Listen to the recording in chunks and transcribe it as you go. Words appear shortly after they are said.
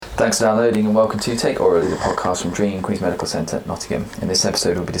Thanks for downloading and welcome to Take Orally, the podcast from Dream Queen's Medical Centre, Nottingham. In this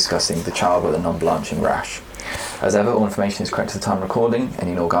episode we'll be discussing the child with a non-blanching rash. As ever, all information is correct at the time of recording.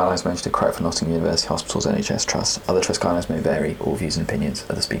 Any and all guidelines mentioned are correct for Nottingham University Hospitals NHS Trust. Other trust guidelines may vary. All views and opinions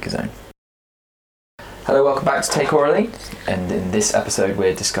are the speaker's own. Hello, welcome back to Take Orally, and in this episode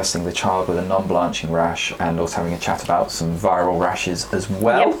we're discussing the child with a non-blanching rash and also having a chat about some viral rashes as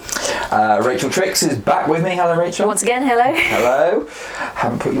well. Yep. Rachel Trix is back with me. Hello, Rachel. Once again, hello. Hello.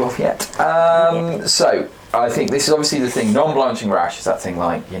 Haven't put you off yet. So, I think this is obviously the thing. Non-blanching rash is that thing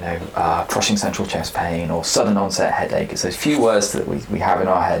like, crushing central chest pain or sudden onset headache. It's those few words that we have in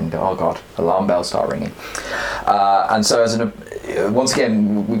our head and go, oh God, alarm bells start ringing. And so once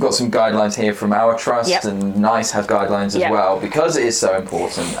again, we've got some guidelines here from our trust, yep. And NICE has guidelines as well, because it is so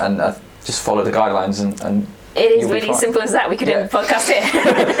important, and just follow the guidelines and it is really simple as that. We could do a podcast here.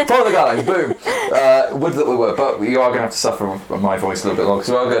 Follow the guidelines, boom. Would that we were, but you are going to have to suffer with my voice a little bit longer,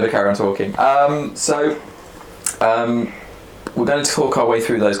 so I'm going to carry on talking. We're going to talk our way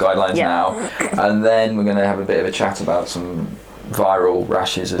through those guidelines now, and then we're going to have a bit of a chat about some viral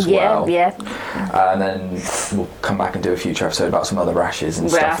rashes as well. And then we'll come back and do a future episode about some other rashes and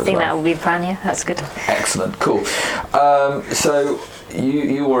stuff as well. I think that will be the plan, that's good. Excellent, cool. So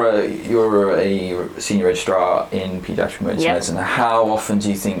you're a senior registrar in paediatric emergency medicine. How often do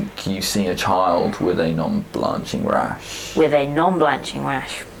you think you see a child with a non-blanching rash? With a non-blanching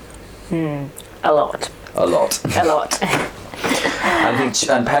rash? A lot. A lot. A lot.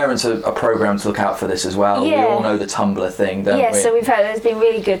 And parents are programmed to look out for this as well. Yeah. We all know the Tumblr thing, don't we? So there's been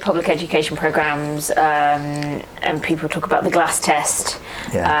really good public education programmes, and people talk about the glass test.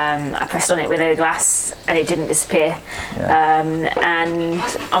 I pressed on it with a glass and it didn't disappear. And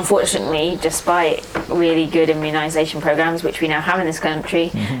unfortunately, despite really good immunisation programmes, which we now have in this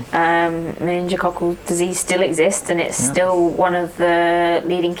country, meningococcal disease still exists, and it's still one of the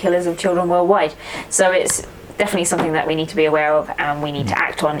leading killers of children worldwide. So it's definitely something that we need to be aware of, and we need to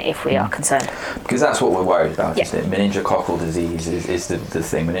act on if we are concerned. Because that's what we're worried about, isn't it? Meningococcal disease is the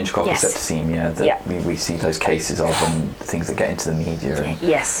thing. Meningococcal septicemia that we see those cases of, and things that get into the media, and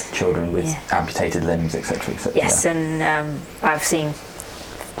children with amputated limbs, etc. Yes, and I've seen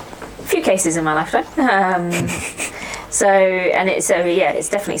a few cases in my lifetime. It's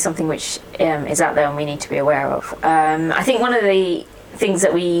definitely something which is out there and we need to be aware of. I think one of the things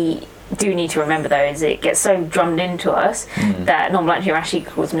that we do need to remember, though, is it gets so drummed into us that non-blanching rash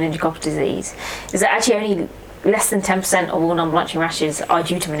equals meningococcal disease, is that actually only less than 10% of all non-blanching rashes are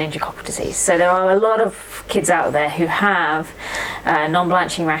due to meningococcal disease. So there are a lot of kids out there who have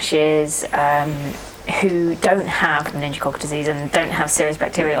non-blanching rashes who don't have meningococcal disease and don't have serious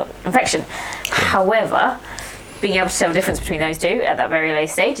bacterial infection. However, being able to tell the difference between those two at that very late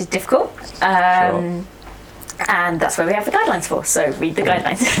stage is difficult. And that's where we have the guidelines for, so read the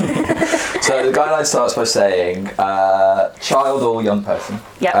guidelines. So the guideline starts by saying, child or young person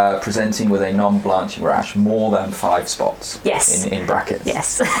presenting with a non-blanching rash, more than 5 spots. Yes. In brackets.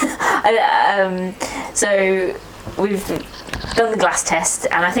 Yes. So we've done the glass test,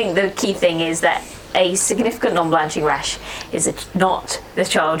 and I think the key thing is that a significant non-blanching rash is not the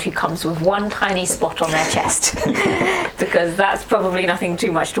child who comes with one tiny spot on their chest, because that's probably nothing too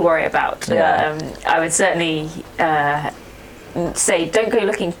much to worry about. I would certainly say don't go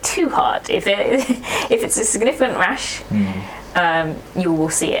looking too hard. If it's a significant rash, you will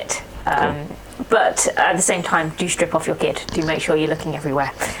see it. Cool. But at the same time, do strip off your kid. Do make sure you're looking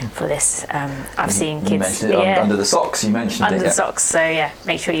everywhere for this. I've seen kids... You mentioned it under the socks, Under the socks, so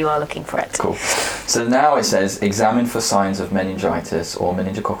make sure you are looking for it. Cool. So now it says, examine for signs of meningitis or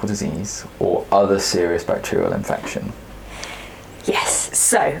meningococcal disease or other serious bacterial infection. Yes,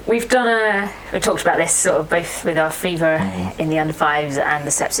 so we've talked about this sort of both with our fever in the under 5s and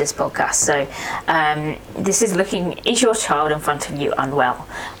the sepsis podcast. So this is looking, is your child in front of you unwell?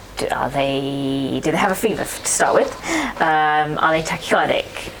 Do they have a fever to start with? Are they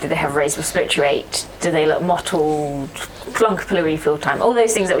tachycardic? Do they have raised respiratory rate? Do they look mottled? Long capillary refill time? All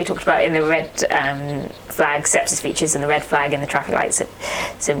those things that we talked about in the red flag sepsis features and the red flag in the traffic light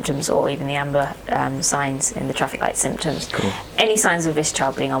symptoms, or even the amber signs in the traffic light symptoms. Cool. Any signs of this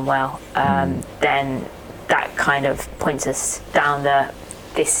child being unwell, then that kind of points us down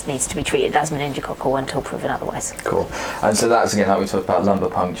this needs to be treated as meningococcal until proven otherwise. Cool. And so that's, again, like we talked about, lumbar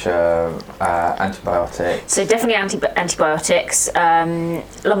puncture, antibiotics. So definitely antibiotics.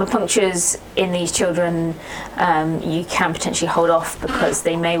 Lumbar punctures in these children, you can potentially hold off because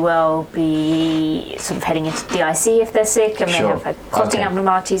they may well be sort of heading into DIC if they're sick and may have clotting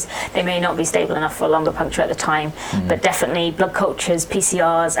abnormalities. They may not be stable enough for a lumbar puncture at the time, but definitely blood cultures,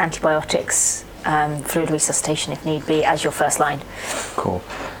 PCRs, antibiotics, fluid resuscitation if need be as your first line. Cool.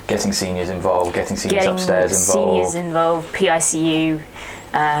 getting seniors involved, getting seniors upstairs involved. Seniors involved, PICU,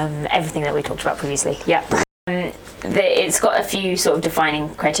 everything that we talked about previously. Yeah. It's got a few sort of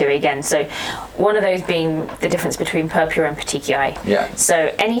defining criteria again. So one of those being the difference between purpura and petechiae. Yeah.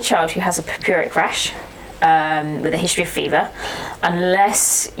 So any child who has a purpuric rash with a history of fever,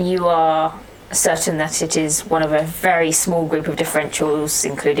 unless you are certain that it is one of a very small group of differentials,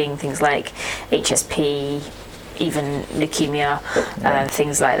 including things like HSP, even leukemia,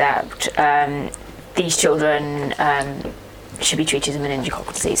 things like that, these children should be treated as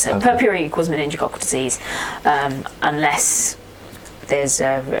meningococcal disease. So purpura equals meningococcal disease, unless there's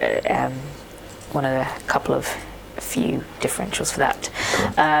one of a few differentials for that.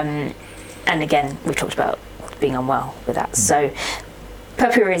 And again, we've talked about being unwell with that. So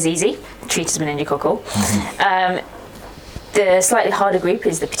purpura is easy, treated as meningococcal. The slightly harder group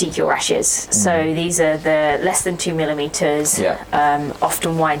is the petechial rashes. So these are the less than 2 millimeters,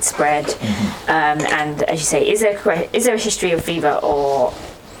 often widespread. And as you say, is there a history of fever or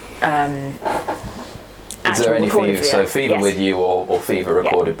is there any fever? So fever yes. with you or fever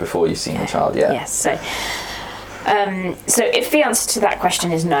recorded before you've seen the child? Yeah. Yes. So if the answer to that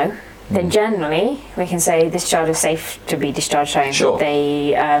question is no, then generally we can say this child is safe to be discharged home. Sure.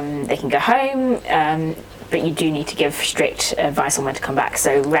 They can go home. But you do need to give strict advice on when to come back.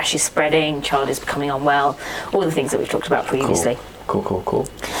 So rash is spreading, child is becoming unwell, all the things that we've talked about previously. Cool.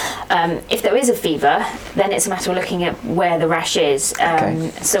 If there is a fever, then it's a matter of looking at where the rash is.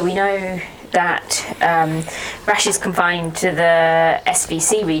 So we know that rashes confined to the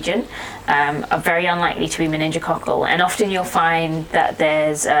SVC region are very unlikely to be meningococcal, and often you'll find that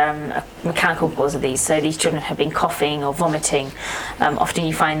there's a mechanical cause of these. So these children have been coughing or vomiting. Often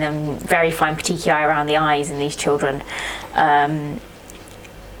you find them very fine petechiae around the eyes in these children.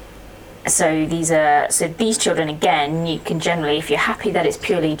 So these children, again, you can generally, if you're happy that it's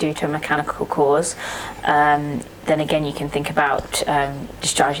purely due to a mechanical cause, then again you can think about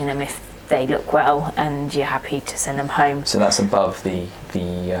discharging them if they look well and you're happy to send them home. So that's above the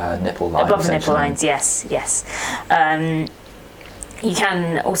nipple line. Above the nipple lines, yes. You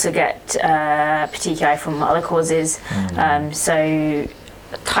can also get petechiae from other causes. So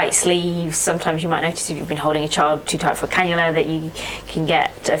tight sleeves. Sometimes you might notice if you've been holding a child too tight for a cannula that you can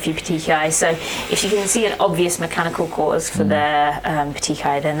get a few petechiae. So if you can see an obvious mechanical cause for the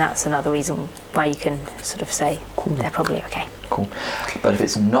petechiae, then that's another reason why you can sort of say they're probably okay. Cool. But if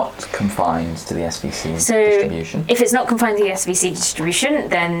it's not confined to the SVC distribution? If it's not confined to the SVC distribution,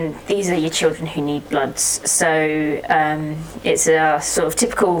 then these are your children who need bloods. So it's a sort of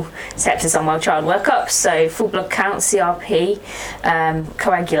typical sepsis unwell child workup. So full blood count, CRP,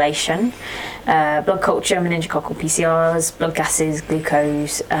 coagulation, blood culture, meningococcal PCRs, blood gases,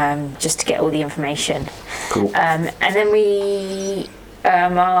 glucose, just to get all the information. Cool. And then we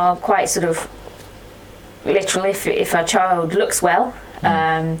are quite sort of literal. If a child looks well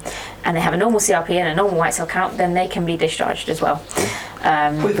and they have a normal CRP and a normal white cell count, then they can be discharged as well.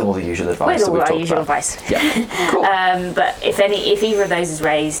 With all the usual advice. With all our usual advice. Yeah. Cool. But if either of those is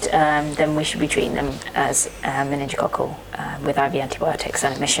raised, then we should be treating them as meningococcal with IV antibiotics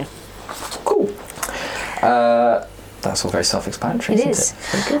and admission. Cool. That's all very self-explanatory, It isn't is. it?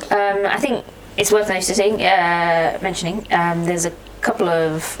 Very good. I think it's worth mentioning. There's a couple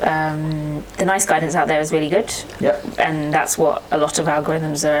of the NICE guidance out there is really good. Yep. And that's what a lot of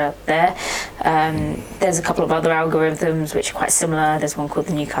algorithms are there. There's a couple of other algorithms which are quite similar. There's one called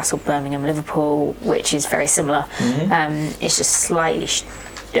the Newcastle, Birmingham, Liverpool, which is very similar. It's just slight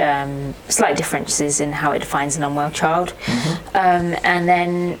differences in how it defines an unwell child. And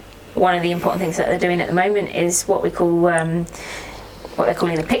then one of the important things that they're doing at the moment is what we call what they're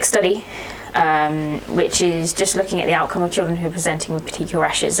calling the PIC study, which is just looking at the outcome of children who are presenting with petechial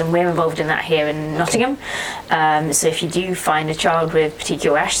rashes, and we're involved in that here in Nottingham. So if you do find a child with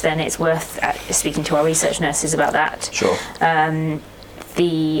petechial rash, then it's worth speaking to our research nurses about that. Sure.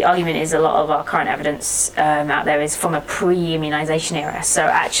 The argument is a lot of our current evidence out there is from a pre-immunisation era. So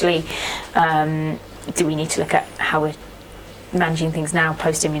actually, do we need to look at how we're managing things now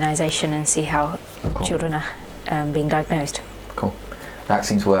post-immunisation and see how children are being diagnosed? Cool.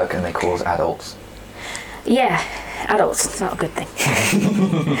 Vaccines work and they cause adults. Yeah, adults, it's not a good thing.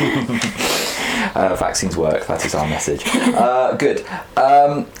 Vaccines work, that is our message. Good.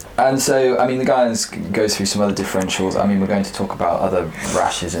 And so, I mean, the guidance goes through some other differentials. I mean, we're going to talk about other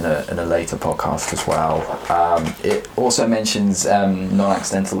rashes in a later podcast as well. It also mentions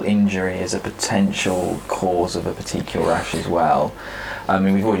non-accidental injury as a potential cause of a petechial rash as well. I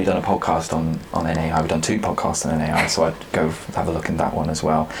mean, we've already done a podcast on NAI. We've done 2 podcasts on NAI, so I'd go have a look in that one as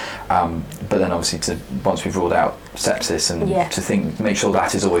well. But then obviously, once we've ruled out sepsis and Yeah. to make sure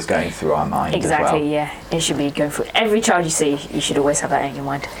that is always going through our mind Exactly, as well. yeah. It should be going for every child you see. You should always have that in your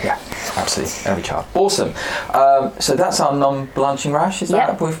mind. Yeah, absolutely. Every child. Awesome. So that's our non-blanching rash, is Yeah.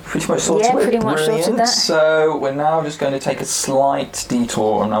 that? We've pretty much sorted Yeah, it. pretty much sorted Brilliant. that. So we're now just going to take a slight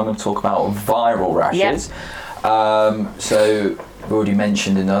detour and I'm going to talk about viral rashes. So we already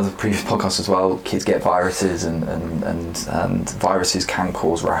mentioned in other previous podcasts as well, kids get viruses and viruses can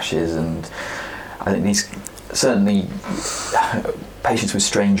cause rashes, and I think these certainly patients with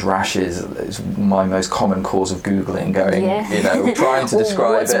strange rashes is my most common cause of Googling, going, trying to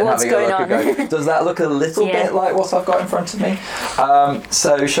describe it and what's having a look going and go, does that look a little bit like what I've got in front of me?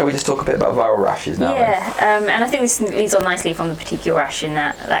 So shall we just talk a bit about viral rashes now? And I think this leads on nicely from the petechial rash in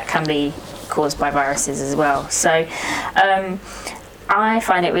that can be caused by viruses as well. So I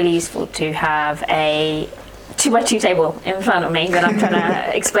find it really useful to have a 2x2 table in front of me when I'm trying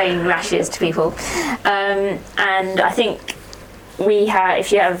to explain rashes to people, and I think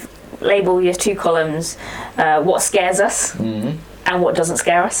if you label your 2 columns, what scares us and what doesn't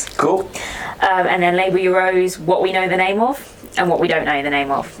scare us. Cool. And then label your rows, what we know the name of and what we don't know the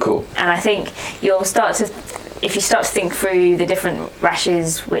name of. Cool. And I think if you start to think through the different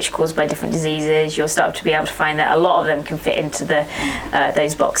rashes which are caused by different diseases, you'll start to be able to find that a lot of them can fit into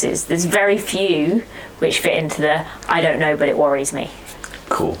those boxes. There's very few which fit into the I don't know but it worries me.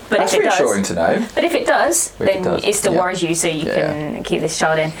 Cool. But that's if it reassuring does, to know. But if it does, then it still worries you, so you can keep this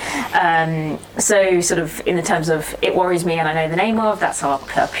child in. So sort of in the terms of it worries me and I know the name of, that's our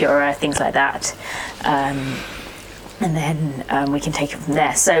Pura, things like that. And then we can take it from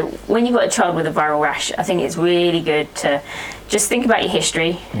there. So when you've got a child with a viral rash, I think it's really good to just think about your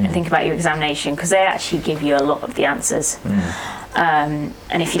history and think about your examination, because they actually give you a lot of the answers. And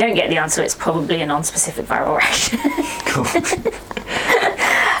if you don't get the answer, it's probably a non-specific viral rash. Cool.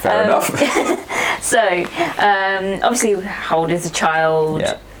 Fair enough. So obviously, how old is the child?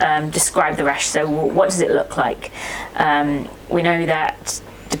 Describe the rash. So what does it look like? We know that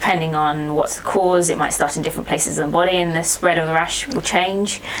depending on what's the cause, it might start in different places in the body and the spread of the rash will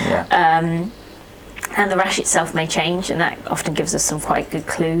change. And the rash itself may change, and that often gives us some quite good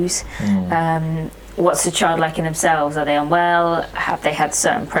clues. What's the child like in themselves? Are they unwell? Have they had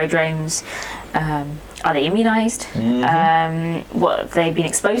certain prodromes? Are they immunised? What have they been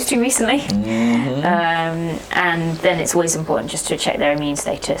exposed to recently? And then it's always important just to check their immune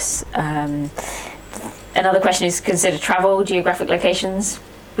status. Another question is consider travel, geographic locations.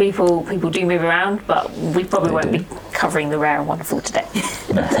 People do move around, but we probably won't be covering the rare and wonderful today.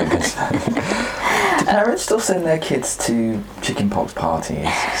 No, thank goodness. Do parents still send their kids to chickenpox parties?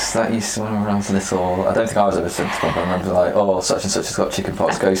 That used to, when I was little, I don't think I was ever sent to one, but I remember like, oh, such and such has got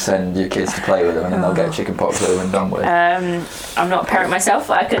chickenpox, go send your kids to play with them and then they'll get chickenpox over and done with. I'm not a parent myself,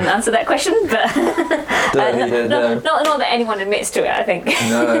 I couldn't answer that question, but not that anyone admits to it, I think.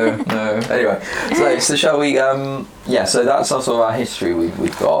 No. Anyway, so shall we, so that's sort of our history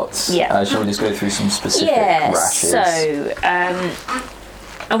we've got. Shall we just go through some specific rashes? So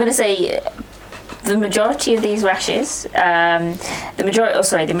I'm going to say the majority of these rashes, the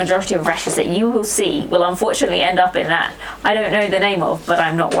majority of rashes that you will see will unfortunately end up in that I don't know the name of, but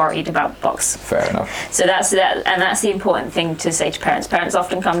I'm not worried about box. Fair enough. So that's the important thing to say to parents. Parents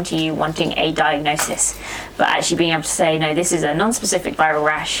often come to you wanting a diagnosis, but actually being able to say, no, this is a non-specific viral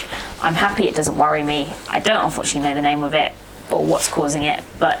rash. I'm happy it doesn't worry me. I don't unfortunately know the name of it or what's causing it,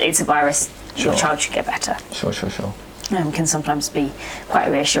 but it's a virus. Your child should get better. Sure. Can sometimes be quite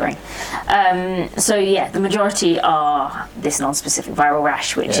reassuring. The majority are this non-specific viral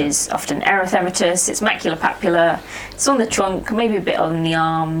rash, which is often erythematous. It's maculopapular. It's on the trunk, maybe a bit on the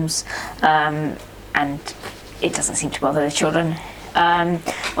arms, and it doesn't seem to bother the children.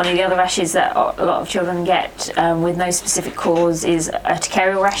 One of the other rashes that a lot of children get with no specific cause is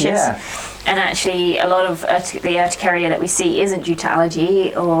urticarial rashes. And actually, a lot of the urticaria that we see isn't due to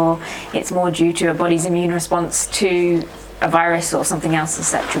allergy, or it's more due to a body's immune response to a virus or something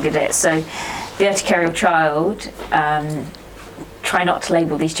else that triggered it. So the urticarial child, try not to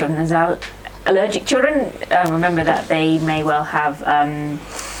label these children as allergic children. Remember that they may well have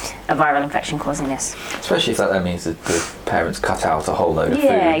a viral infection causing this. Especially if that means that the parents cut out a whole load of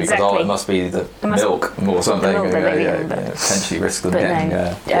food because it must be the milk or something. Potentially risk them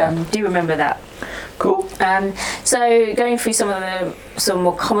getting. Do remember that. Cool. So going through some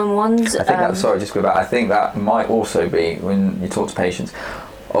more common ones. I think I think that might also be when you talk to patients.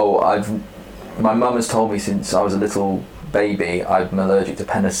 My mum has told me since I was a little baby I'm allergic to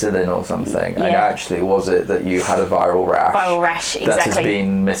penicillin or something, and actually was it that you had a viral rash exactly, that has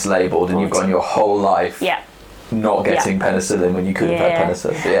been mislabeled and you've gone your whole life not getting penicillin when you could have had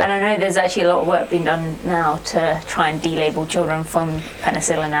penicillin. Yeah. And I know there's actually a lot of work being done now to try and delabel children from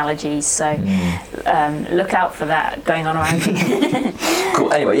penicillin allergies, so look out for that going on around you.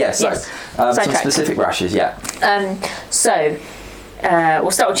 Cool. Anyway, some specific rashes, we'll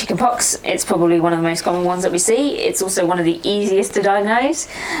start with chickenpox. It's probably one of the most common ones that we see. It's also one of the easiest to diagnose.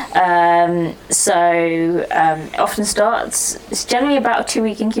 It often starts, it's generally about a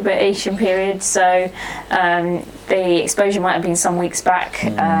 2-week incubation period, so the exposure might have been some weeks back.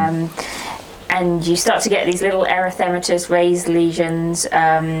 And you start to get these little erythematous raised lesions,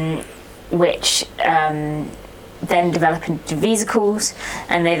 which then develop into vesicles,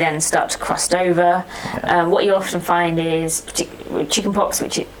 and they then start to crust over. What you often find is chickenpox,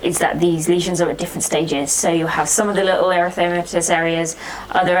 which is that these lesions are at different stages. So you'll have some of the little erythematous areas,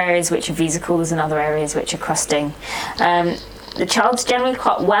 other areas which are vesicles, and other areas which are crusting. The child's generally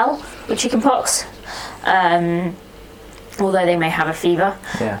quite well with chickenpox, although they may have a fever.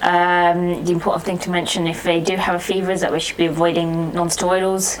 The important thing to mention if they do have a fever is that we should be avoiding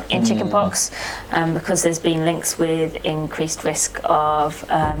non-steroidals in chickenpox, because there's been links with increased risk of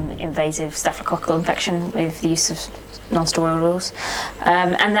invasive staphylococcal infection with the use of non-steroidals,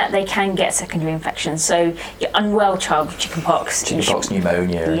 and that they can get secondary infections. So your unwell child with chickenpox,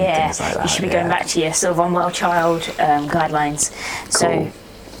 pneumonia, and things like that. You should be going back to your sort of unwell child guidelines. Cool.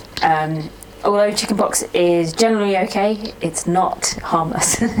 So although chickenpox is generally okay, it's not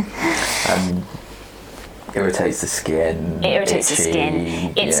harmless. Irritates the skin. It irritates the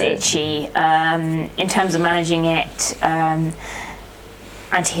skin. It's itchy. In terms of managing it,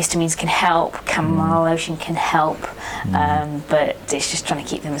 antihistamines can help. Chamomile lotion can help, but it's just trying to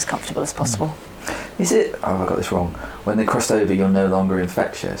keep them as comfortable as possible. Is it? Oh, I got this wrong. When they crossed over, you're no longer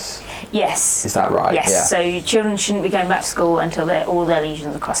infectious. Yes. Is that right? Yes. Yeah. So children shouldn't be going back to school until all their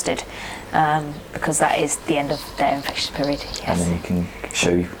lesions are crusted, because that is the end of their infectious period. Yes. And then you can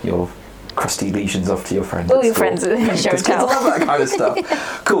show your crusty lesions off to your friends. All your friends show and Kids tell. love that kind of stuff.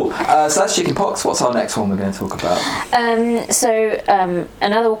 Cool. So that's chickenpox. What's our next one we're going to talk about?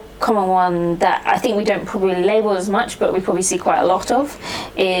 Another common one that I think we don't probably label as much, but we probably see quite a lot of,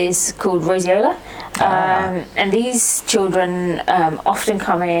 is called roseola. And these children often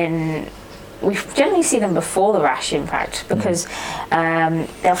come in. We generally see them before the rash, in fact, because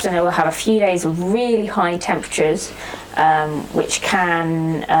they often will have a few days of really high temperatures, which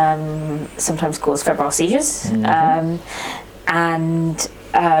can sometimes cause febrile seizures.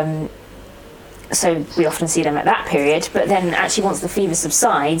 So we often see them at that period, but then actually once the fever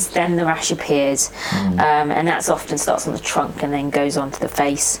subsides, then the rash appears, and that's often starts on the trunk and then goes on to the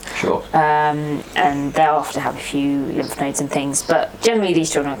face. Sure. And they'll often have a few lymph nodes and things, but generally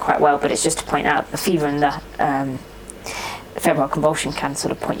these children are quite well, but it's just to point out the fever and the febrile convulsion can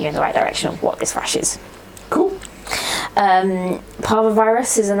sort of point you in the right direction of what this rash is. Cool.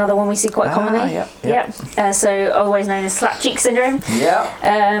 Parvovirus is another one we see quite commonly. So otherwise known as slap cheek syndrome.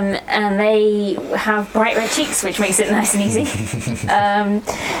 And they have bright red cheeks, which makes it nice and easy.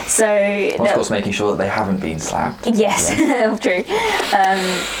 Of course, making sure that they haven't been slapped. Yes, true.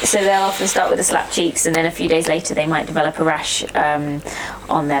 So they'll often start with the slap cheeks, and then a few days later they might develop a rash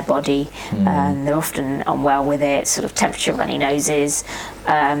on their body. They're often unwell with it, sort of temperature, runny noses.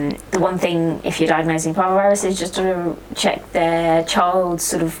 The one thing, if you're diagnosing parvovirus, is just to check their child's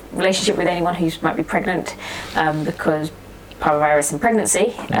sort of relationship with anyone who might be pregnant, because parvovirus in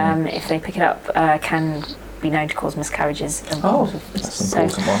pregnancy, if they pick it up, can be known to cause miscarriages. That's an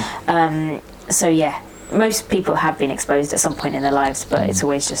important one. Most people have been exposed at some point in their lives, but it's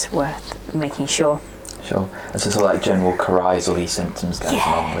always just worth making sure. Sure. And so sort of like general coryzal symptoms going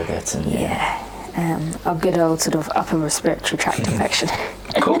along with it. And a good old sort of upper respiratory tract infection.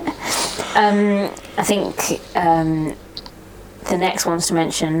 Cool. I think the next ones to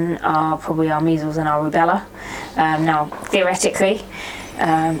mention are probably our measles and our rubella. Now, theoretically,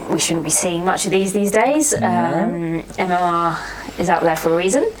 we shouldn't be seeing much of these days. MMR is out there for a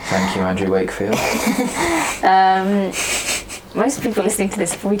reason. Thank you, Andrew Wakefield. Most people listening to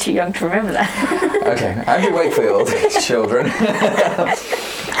this are probably too young to remember that. Okay, Andrew Wakefield, children,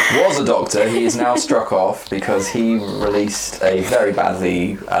 was a doctor. He is now struck off because he released a very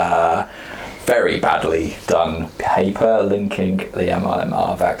badly done paper linking the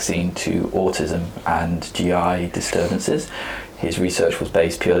MMR vaccine to autism and GI disturbances. His research was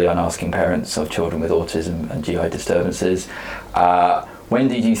based purely on asking parents of children with autism and GI disturbances, when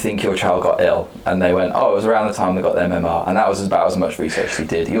did you think your child got ill? And they went, it was around the time they got their MMR. And that was about as much research as he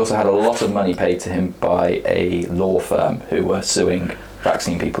did. He also had a lot of money paid to him by a law firm who were suing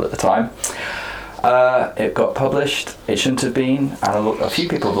vaccine people at the time. It got published. It shouldn't have been, and a few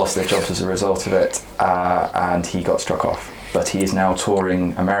people have lost their jobs as a result of it. And he got struck off. But he is now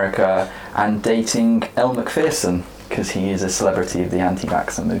touring America and dating Elle Macpherson because he is a celebrity of the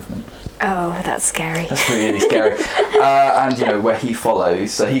anti-vaxxer movement. Oh, that's scary. That's really scary. And where he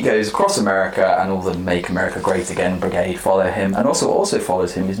follows, so he goes across America, and all the Make America Great Again brigade follow him, and also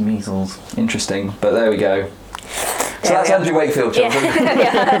follows him is measles. Interesting, but there we go. So that's Andrew Wakefield, children.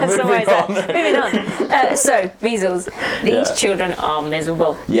 Moving on. So, measles. These children are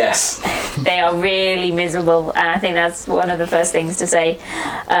miserable. Yes. They are really miserable, and I think that's one of the first things to say.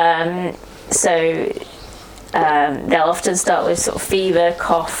 They'll often start with sort of fever,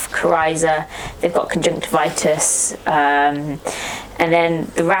 cough, coryza. They've got conjunctivitis, and then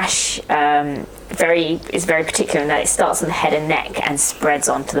the rash is very particular in that it starts on the head and neck and spreads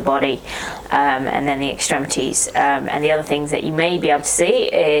onto the body, and then the extremities. And the other things that you may be able to see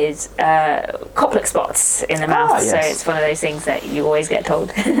is Koplik spots in the mouth. Yes. So it's one of those things that you always get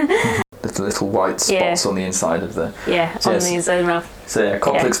told. Little white spots on the inside of the... on the inside of the mouth. So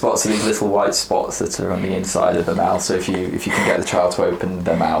Koplik spots are these little white spots that are on the inside of the mouth. So if you can get the child to open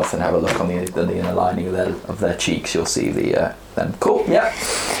their mouth and have a look on the inner lining of their cheeks, you'll see them. Cool. Yeah.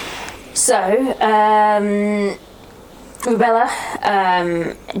 So rubella.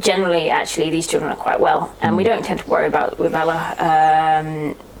 Generally, actually, these children are quite well, and we don't tend to worry about rubella.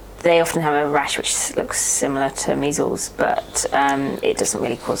 They often have a rash which looks similar to measles, but it doesn't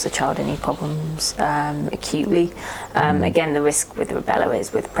really cause the child any problems acutely. Again, the risk with rubella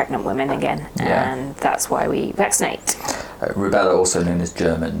is with pregnant women again, and that's why we vaccinate. Rubella, also known as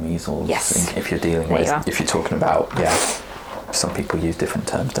German measles. Yes. If you're if you're talking about, some people use different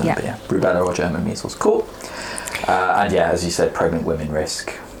terms, don't they? But rubella or German measles. Cool. And as you said, pregnant women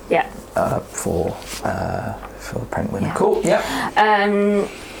risk. Yeah. For pregnant women. Yeah. Cool. Yeah.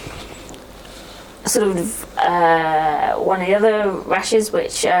 Sort of one of the other rashes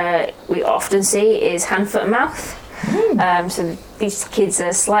which we often see is hand, foot and mouth. So these kids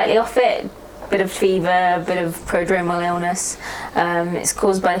are slightly off it, bit of fever, a bit of prodromal illness. It's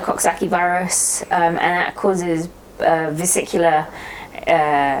caused by the Coxsackie virus, and that causes vesicular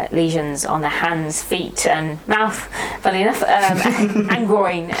lesions on the hands, feet and mouth, funny enough, and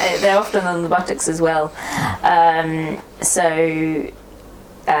groin. They're often on the buttocks as well.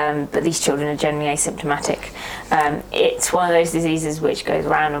 But these children are generally asymptomatic. It's one of those diseases which goes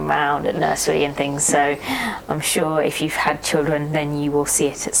round and round at nursery and things, so I'm sure if you've had children then you will see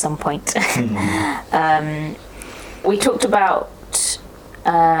it at some point. We talked about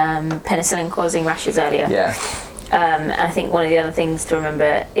penicillin causing rashes earlier. Yeah. I think one of the other things to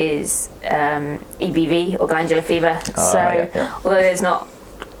remember is EBV or glandular fever. Although there's not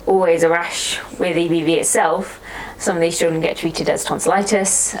always a rash with EBV itself, some of these children get treated as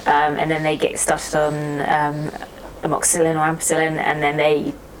tonsillitis, and then they get started on amoxicillin or ampicillin, and then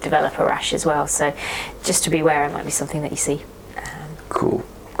they develop a rash as well. So just to be aware, it might be something that you see. Cool.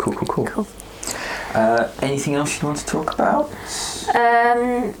 Anything else you want to talk about?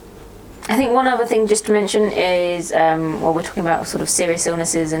 I think one other thing just to mention is, while we're talking about sort of serious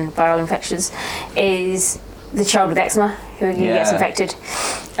illnesses and viral infections, is the child with eczema who gets infected.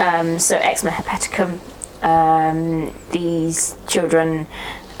 So eczema hepaticum. These children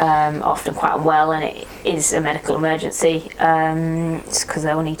are often quite unwell, and it is a medical emergency just because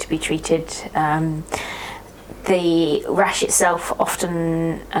they will need to be treated. The rash itself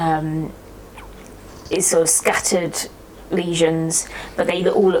often is sort of scattered lesions, but they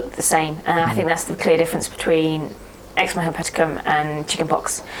all look the same, and I think that's the clear difference between eczema hepaticum and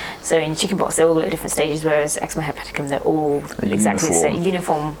chickenpox. So in chickenpox they're all at different stages, whereas eczema hepaticum they're all exactly the same,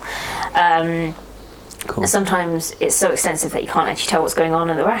 uniform. Cool. Sometimes it's so extensive that you can't actually tell what's going on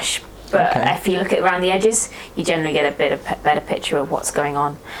in the rash, but if you look at around the edges you generally get a bit of better picture of what's going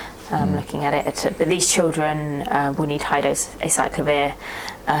on looking at it. But these children will need high dose acyclovir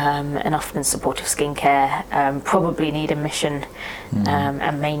and often supportive skincare, probably need admission,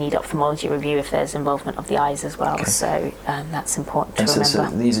 and may need ophthalmology review if there's involvement of the eyes as well. So that's important to remember. So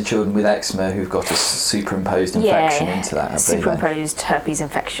these are children with eczema who've got a superimposed infection into that. Superimposed herpes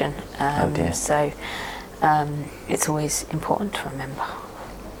infection. Oh dear. So it's always important to remember.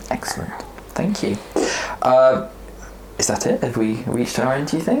 Excellent. Thank you. Is that it? Have we reached our end,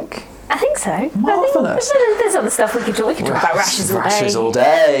 do you think? I think so. Marvellous. There's other stuff we could talk about rashes all day. Rashes all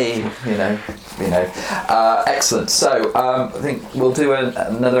day, you know. Excellent. So I think we'll do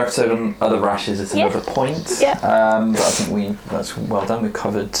another episode on other rashes at another point. Yeah. But I think that's well done. We've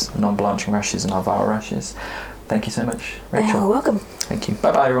covered non-blanching rashes and our viral rashes. Thank you so much, Rachel. You're welcome. Thank you.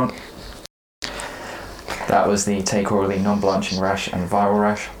 Bye-bye, everyone. That was the Take Orally Non-Blanching Rash and Viral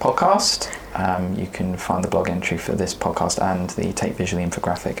Rash podcast. You can find the blog entry for this podcast and the Take Visually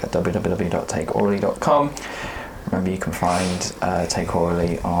infographic at www.takeorally.com. Remember, you can find Take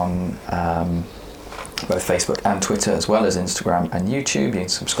Orally on both Facebook and Twitter, as well as Instagram and YouTube. You can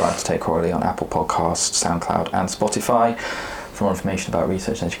subscribe to Take Orally on Apple Podcasts, SoundCloud and Spotify. For more information about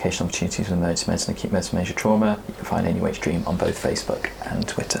research and educational opportunities with emergency medicine and acute medicine major trauma, you can find NUH Dream on both Facebook and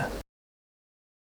Twitter.